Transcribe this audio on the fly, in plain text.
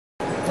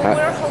Well,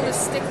 we're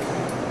holistic,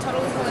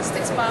 totally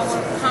holistic spa.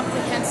 We're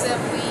comprehensive.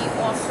 We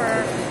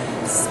offer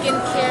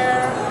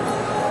skincare,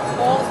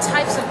 all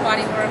types of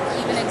body work,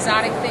 even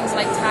exotic things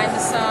like Thai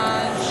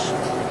massage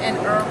and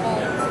herbal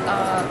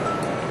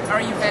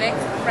Ayurvedic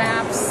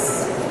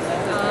wraps.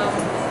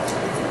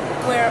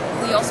 Where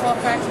we also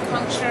offer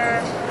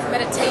acupuncture,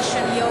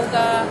 meditation,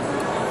 yoga.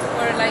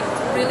 We're like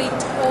really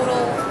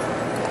total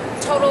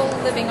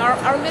living.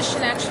 Our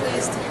mission actually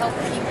is to help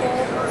people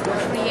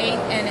create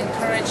and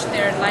encourage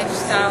their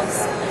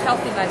lifestyles,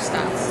 healthy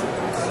lifestyles.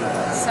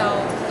 So,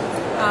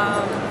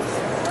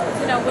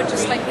 we're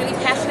just like really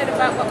passionate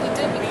about what we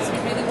do because we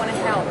really want to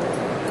help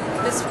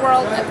this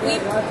world.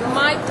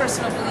 My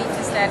personal belief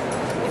is that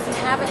if you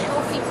have a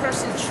healthy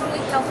person,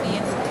 truly healthy,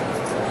 and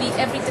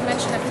every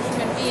dimension of a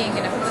human being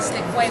in a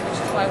holistic way, which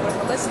is why we're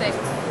holistic,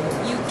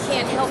 you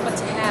can't help but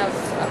to have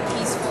a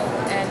peaceful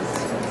and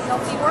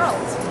healthy world.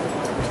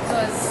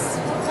 Because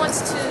who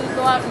wants to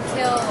go out and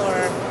kill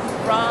or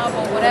rob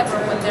or whatever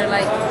when they're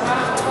like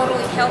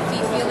totally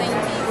healthy, feeling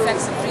the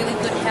effects of really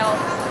good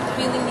health,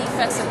 feeling the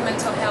effects of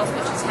mental health,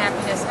 which is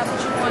happiness? How would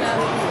you want to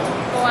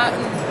go out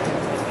and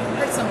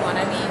hurt someone?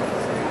 I mean,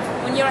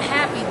 when you're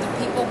happy, do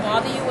people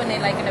bother you when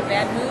they're like in a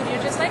bad mood?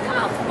 You're just like,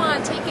 oh, come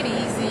on, take it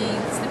easy.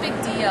 It's the big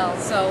deal.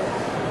 So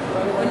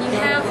when you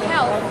have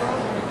health,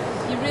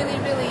 you really,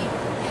 really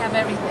have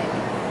everything.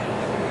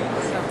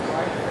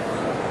 So.